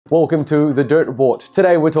Welcome to The Dirt Report.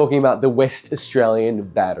 Today we're talking about the West Australian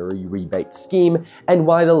battery rebate scheme and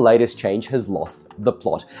why the latest change has lost the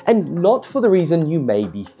plot. And not for the reason you may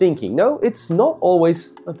be thinking. No, it's not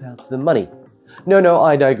always about the money. No,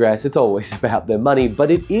 I digress. It's always about the money,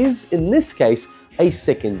 but it is, in this case, a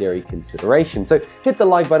secondary consideration. So hit the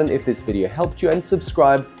like button if this video helped you and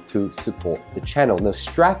subscribe to support the channel. Now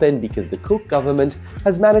strap in because the Cook government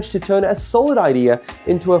has managed to turn a solid idea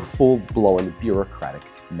into a full-blown bureaucratic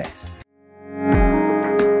mess.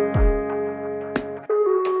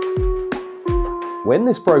 When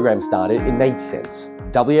this program started, it made sense.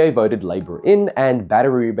 WA voted Labor in and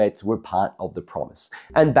battery rebates were part of the promise.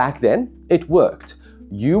 And back then, it worked.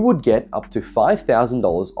 You would get up to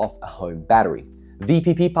 $5,000 off a home battery.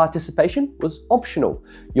 VPP participation was optional.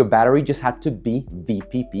 Your battery just had to be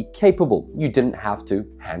VPP capable. You didn't have to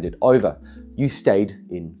hand it over. You stayed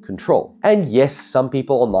in control. And yes, some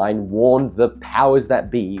people online warned the powers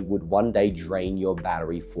that be would one day drain your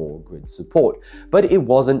battery for grid support. But it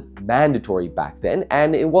wasn't mandatory back then,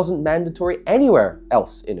 and it wasn't mandatory anywhere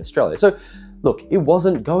else in Australia. So look, it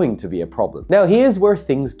wasn't going to be a problem. Now here's where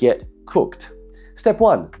things get cooked. Step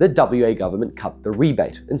 1, the WA government cut the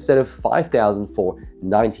rebate. Instead of $5,000 for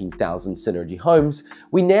 19,000 Synergy homes,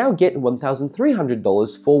 we now get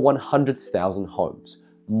 $1,300 for 100,000 homes.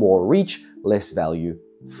 More reach, less value,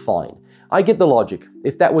 fine. I get the logic.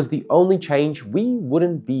 If that was the only change, we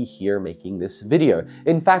wouldn't be here making this video.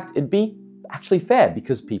 In fact, it'd be actually fair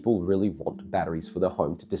because people really want batteries for their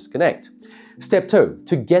home to disconnect. Step 2,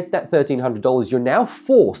 to get that $1,300, you're now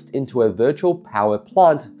forced into a virtual power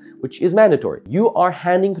plant, which is mandatory. You are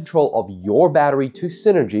handing control of your battery to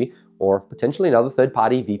Synergy or potentially another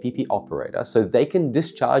third-party VPP operator so they can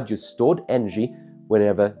discharge your stored energy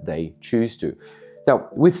whenever they choose to. Now,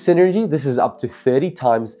 with Synergy, this is up to 30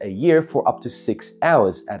 times a year for up to 6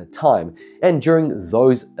 hours at a time. And during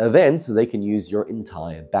those events, they can use your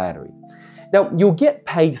entire battery. Now, you'll get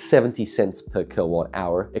paid 70 cents per kilowatt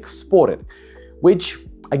hour exported, which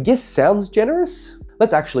I guess sounds generous.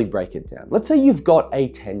 Let's actually break it down. Let's say you've got a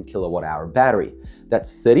 10 kilowatt hour battery.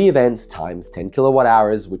 That's 30 events times 10 kilowatt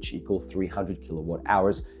hours, which equal 300 kilowatt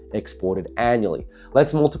hours exported annually.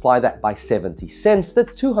 Let's multiply that by 70 cents.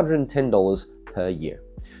 That's $210 per year.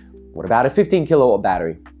 What about a 15 kilowatt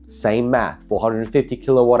battery? Same math, 450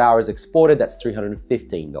 kilowatt hours exported, that's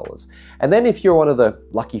 $315. And then if you're one of the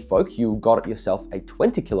lucky folk, you got yourself a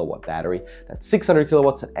 20 kilowatt battery, that's 600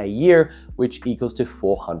 kilowatts a year, which equals to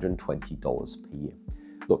 $420 per year.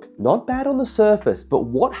 Look, not bad on the surface, but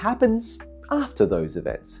what happens after those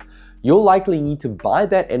events? You'll likely need to buy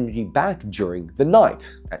that energy back during the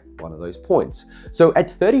night at one of those points. So at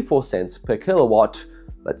 34 cents per kilowatt,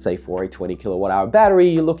 let's say for a 20 kilowatt hour battery,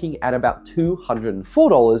 you're looking at about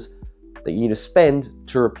 $204 that you need to spend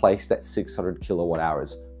to replace that 600 kilowatt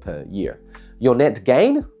hours per year. Your net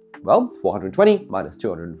gain, well, 420 minus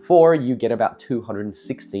 204, you get about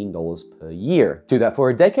 $216 per year. Do that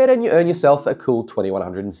for a decade and you earn yourself a cool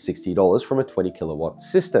 $2,160 from a 20 kilowatt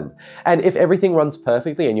system. And if everything runs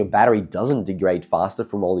perfectly and your battery doesn't degrade faster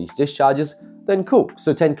from all these discharges, then cool.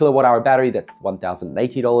 So 10 kilowatt hour battery, that's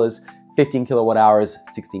 $1,080. 15 kilowatt hours,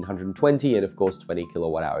 $1,620, and of course 20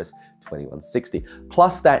 kilowatt hours, $2,160,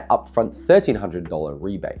 plus that upfront $1,300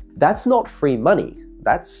 rebate. That's not free money.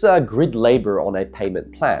 That's grid labor on a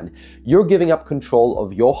payment plan. You're giving up control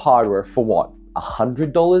of your hardware for what?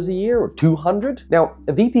 $100 a year or $200? Now,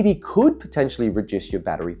 a VPP could potentially reduce your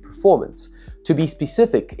battery performance. To be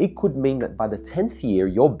specific, it could mean that by the 10th year,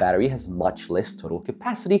 your battery has much less total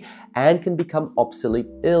capacity and can become obsolete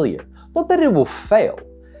earlier. Not that it will fail.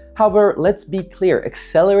 However, let's be clear,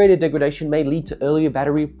 accelerated degradation may lead to earlier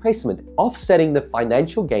battery replacement, offsetting the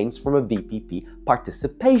financial gains from a VPP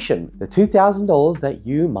participation. The $2,000 that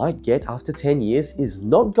you might get after 10 years is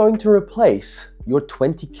not going to replace your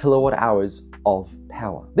 20 kilowatt hours of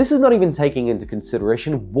power. This is not even taking into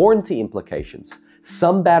consideration warranty implications.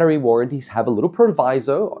 Some battery warranties have a little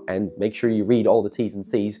proviso, and make sure you read all the T's and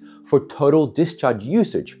C's, for total discharge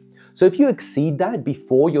usage. So if you exceed that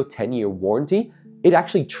before your 10-year warranty, it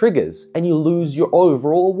actually triggers and you lose your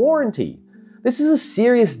overall warranty. This is a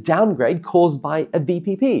serious downgrade caused by a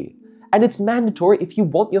VPP. And it's mandatory if you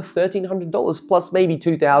want your $1,300 plus maybe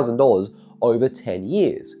 $2,000 over 10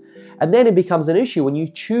 years. And then it becomes an issue when you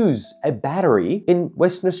choose a battery in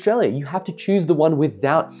Western Australia. You have to choose the one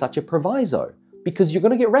without such a proviso because you're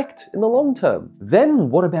going to get wrecked in the long term.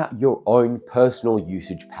 Then what about your own personal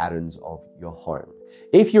usage patterns of your home?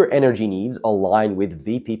 If your energy needs align with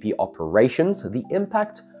VPP operations, the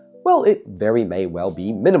impact, well, it very may well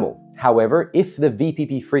be minimal. However, if the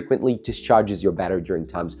VPP frequently discharges your battery during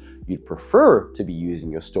times you'd prefer to be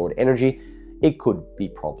using your stored energy, it could be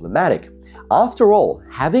problematic. After all,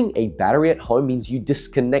 having a battery at home means you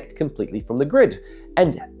disconnect completely from the grid.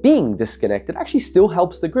 And being disconnected actually still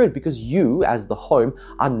helps the grid because you, as the home,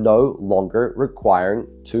 are no longer requiring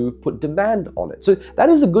to put demand on it. So that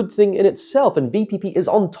is a good thing in itself, and VPP is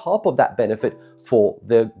on top of that benefit for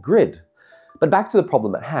the grid. But back to the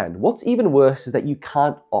problem at hand, what's even worse is that you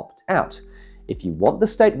can't opt out. If you want the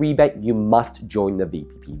state rebate, you must join the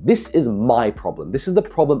VPP. This is my problem. This is the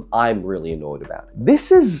problem I'm really annoyed about.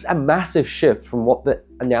 This is a massive shift from what the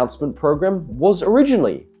announcement program was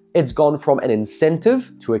originally. It's gone from an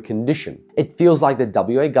incentive to a condition. It feels like the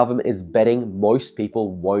WA government is betting most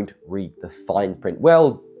people won't read the fine print.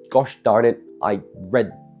 Well, gosh darn it, I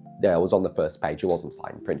read there, it was on the first page, it wasn't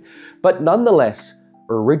fine print. But nonetheless,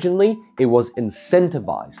 originally it was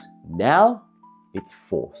incentivized. Now it's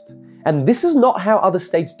forced. And this is not how other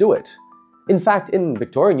states do it. In fact, in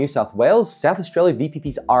Victoria, New South Wales, South Australia,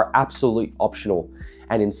 VPPs are absolutely optional.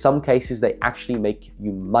 And in some cases, they actually make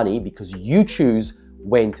you money because you choose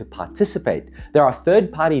when to participate. There are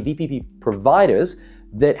third-party VPP providers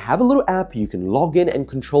that have a little app you can log in and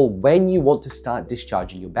control when you want to start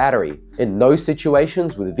discharging your battery. In those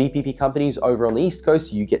situations with VPP companies over on the East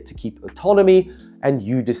Coast, you get to keep autonomy and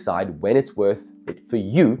you decide when it's worth it for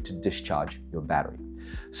you to discharge your battery.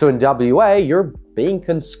 So in WA, you're being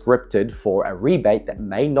conscripted for a rebate that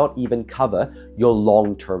may not even cover your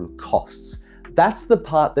long-term costs. That's the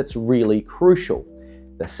part that's really crucial.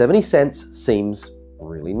 The 70 cents seems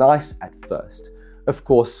really nice at first. Of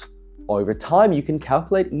course, over time, you can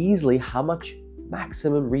calculate easily how much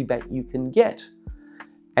maximum rebate you can get.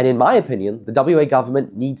 And in my opinion, the WA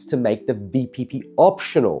government needs to make the VPP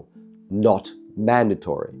optional, not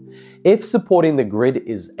mandatory. If supporting the grid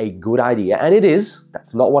is a good idea, and it is,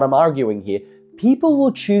 that's not what I'm arguing here, people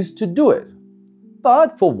will choose to do it.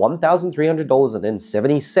 But for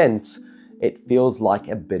 $1,300.70, it feels like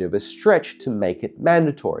a bit of a stretch to make it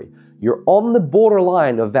mandatory. You're on the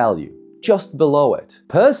borderline of value, just below it.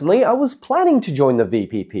 Personally, I was planning to join the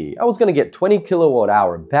VPP. I was going to get 20 kilowatt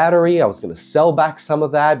hour battery, I was going to sell back some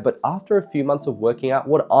of that, but after a few months of working out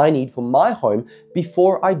what I need for my home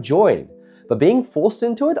before I join. But being forced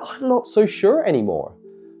into it, I'm not so sure anymore.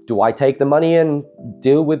 Do I take the money and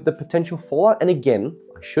deal with the potential fallout? And again,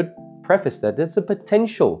 I should preface that there's a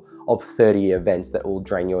potential of 30 events that will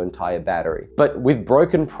drain your entire battery. But with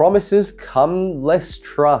broken promises come less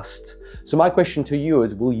trust. So my question to you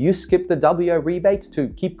is, will you skip the WA rebate to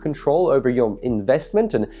keep control over your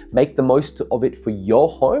investment and make the most of it for your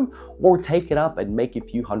home, or take it up and make a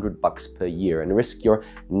few $100 per year and risk your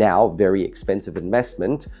now very expensive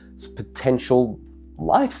investment's potential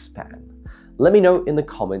lifespan? Let me know in the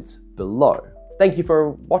comments below. Thank you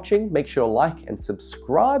for watching. Make sure to like and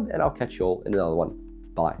subscribe, and I'll catch you all in another one.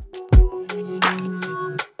 Bye.